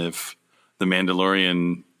happen if the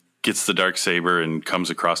Mandalorian gets the Darksaber and comes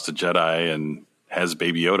across the Jedi and has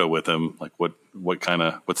Baby Yoda with him? Like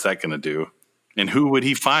what's that going to do? And who would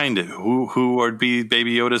he find? Who would be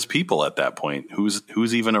Baby Yoda's people at that point?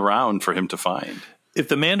 Who's even around for him to find? If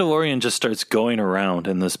the Mandalorian just starts going around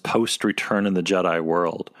in this post-Return in the Jedi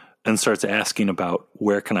world and starts asking about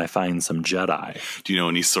where can I find some Jedi? Do you know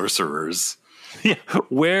any sorcerers? Yeah,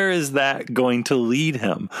 where is that going to lead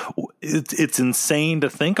him? It's insane to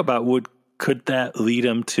think about. Could that lead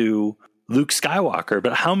him to Luke Skywalker?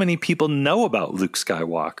 But how many people know about Luke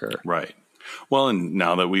Skywalker? Right. Well, and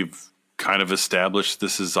now that we've kind of established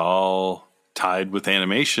this is all tied with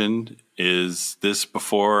animation, is this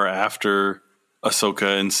before or after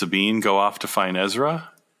Ahsoka and Sabine go off to find Ezra?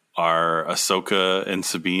 Are Ahsoka and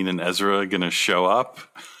Sabine and Ezra going to show up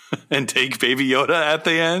and take Baby Yoda at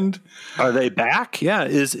the end? Are they back? Yeah.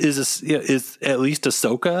 Is at least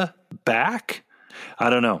Ahsoka back? I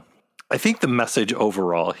don't know. I think the message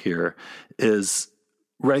overall here is,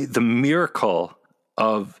 right, the miracle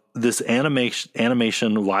of this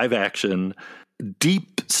animation, live action,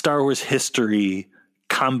 deep Star Wars history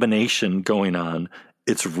combination going on.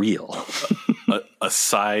 It's real. a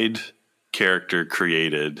side character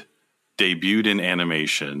created, debuted in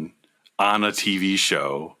animation on a TV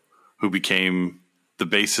show, who became the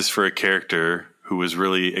basis for a character who was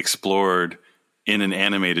really explored in an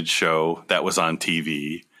animated show that was on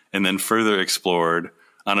TV, and then further explored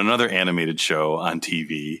on another animated show on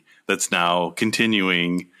TV that's now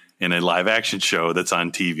continuing in a live action show that's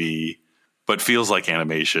on TV, but feels like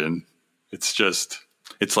animation.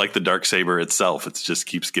 It's like the Darksaber itself. It just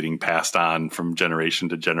keeps getting passed on from generation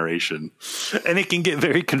to generation. And it can get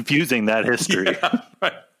very confusing, that history. Yeah,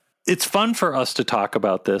 right. It's fun for us to talk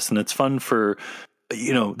about this, and it's fun for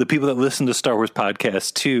the people that listen to Star Wars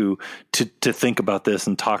podcasts too to think about this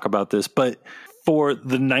and talk about this. But for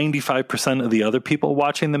the 95% of the other people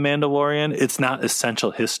watching The Mandalorian, it's not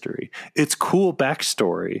essential history. It's cool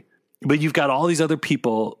backstory, but you've got all these other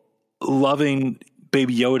people loving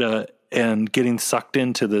Baby Yoda and getting sucked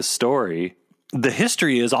into this story. The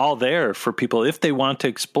history is all there for people if they want to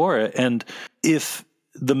explore it. And if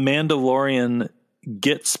The Mandalorian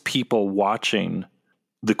gets people watching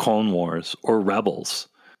the Clone Wars or Rebels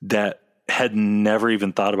that had never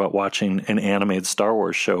even thought about watching an animated Star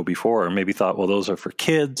Wars show before, or maybe thought, well, those are for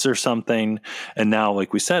kids or something. And now,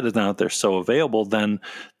 like we said, now that they're so available, then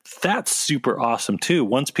that's super awesome too.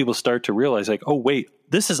 Once people start to realize like, oh, wait,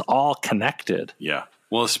 this is all connected. Yeah.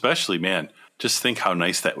 Well, especially, man, just think how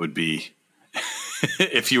nice that would be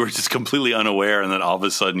if you were just completely unaware and then all of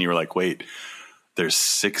a sudden you were like, wait, there's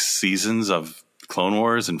 6 seasons of Clone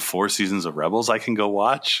Wars and 4 seasons of Rebels I can go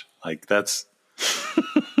watch. Like that's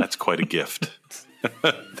quite a gift.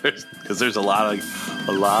 Because there's a lot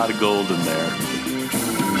of gold in there.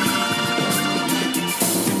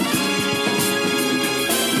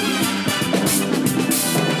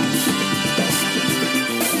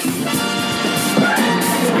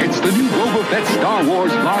 Boba Fett Star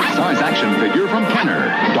Wars large-size action figure from Kenner.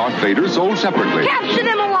 Darth Vader sold separately. Capture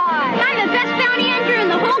them alive! I'm the best bounty hunter in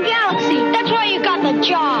the whole galaxy. That's why you got the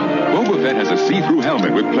job. Boba Fett has a see-through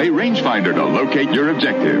helmet with play rangefinder to locate your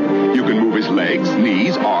objective. You can move his legs,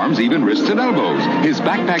 knees, arms, even wrists and elbows. His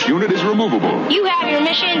backpack unit is removable. You have your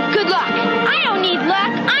mission. Good luck. I don't need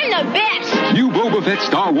luck. I'm the best. New Boba Fett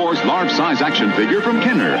Star Wars large-size action figure from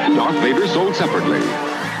Kenner. Darth Vader sold separately.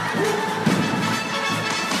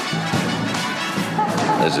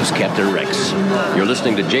 This is Captain Rex. You're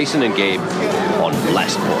listening to Jason and Gabe on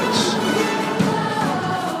Blast Points.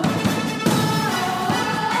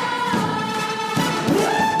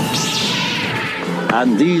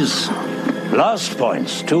 And these blast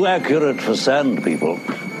points, too accurate for sand people.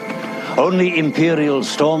 Only Imperial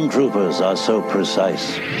stormtroopers are so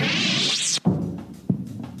precise.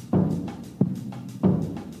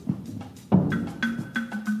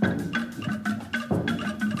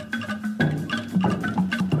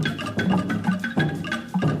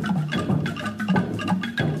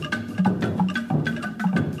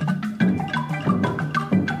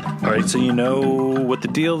 So you know what the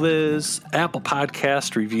deal is. Apple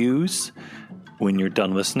Podcast reviews. When you're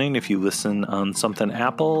done listening, if you listen on something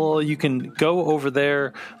Apple, you can go over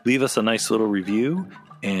there, leave us a nice little review,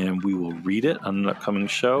 and we will read it on an upcoming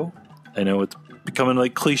show. I know it's becoming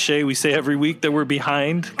like cliche. We say every week that we're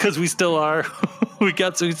behind because we still are. we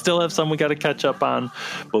still have some we got to catch up on,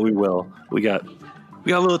 but we will. We got a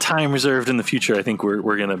little time reserved in the future. I think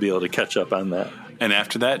we're going to be able to catch up on that. And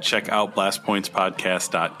after that, check out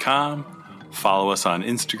blastpointspodcast.com. Follow us on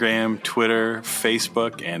Instagram, Twitter,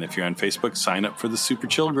 Facebook, and if you're on Facebook, sign up for the Super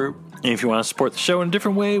Chill group. And if you want to support the show in a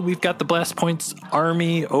different way, we've got the Blast Points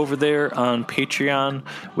Army over there on Patreon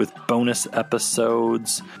with bonus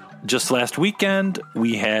episodes. Just last weekend,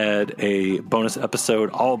 we had a bonus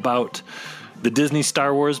episode all about the Disney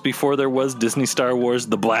Star Wars before there was Disney Star Wars,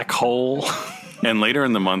 The Black Hole. And later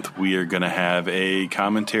in the month, we are going to have a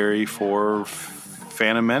commentary for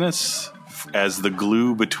Phantom Menace as the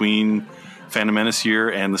glue between Phantom Menace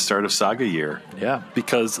year and the start of Saga year. Yeah,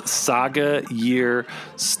 because Saga year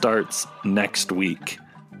starts next week.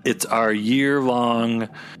 It's our year-long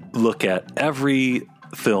look at every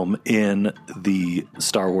film in the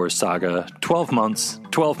Star Wars saga. 12 months,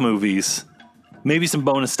 12 movies, maybe some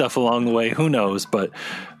bonus stuff along the way. Who knows? But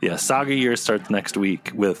yeah, Saga year starts next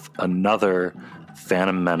week with another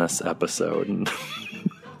Phantom Menace episode. And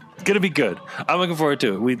it's going to be good. I'm looking forward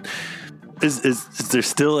to it. Is there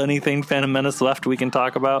still anything Phantom Menace left we can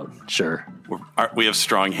talk about? Sure. We have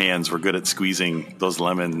strong hands. We're good at squeezing those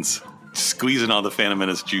lemons. Squeezing all the Phantom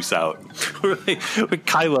Menace juice out. With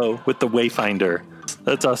Kylo with the Wayfinder.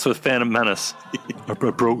 That's us with Phantom Menace. I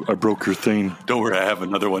broke your thing. Don't worry, I have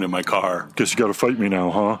another one in my car. Guess you got to fight me now,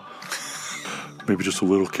 huh? Maybe just a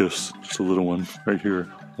little kiss. Just a little one right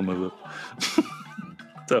here on my lip.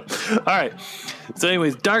 So, all right. So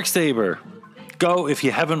anyways, Darksaber. Go, if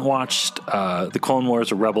you haven't watched the Clone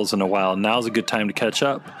Wars or Rebels in a while, now's a good time to catch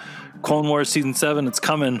up. Clone Wars Season 7, it's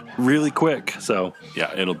coming really quick. So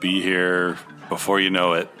yeah, it'll be here before you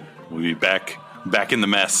know it. We'll be back in the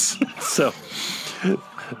mess. So,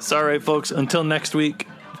 it's all right, folks. Until next week,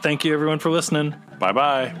 thank you, everyone, for listening.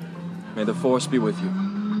 Bye-bye. May the Force be with you.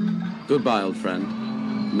 Goodbye, old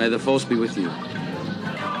friend. May the Force be with you.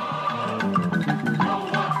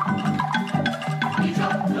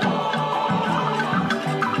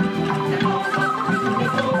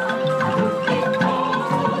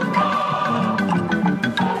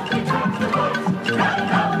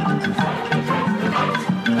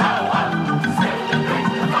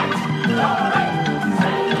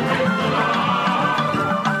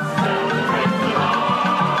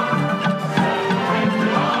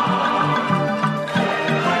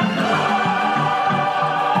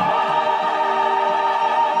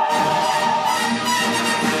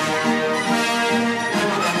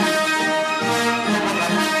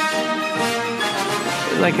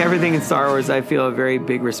 Like everything in Star Wars, I feel a very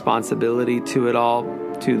big responsibility to it all,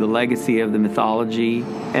 to the legacy of the mythology.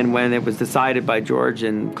 And when it was decided by George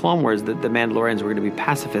in Clone Wars that the Mandalorians were going to be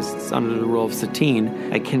pacifists under the rule of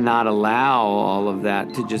Satine, I cannot allow all of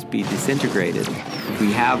that to just be disintegrated.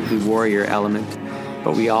 We have the warrior element,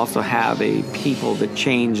 but we also have a people that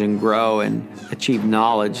change and grow and achieve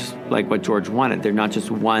knowledge like what George wanted. They're not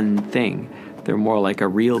just one thing. They're more like a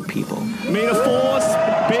real people. May the Force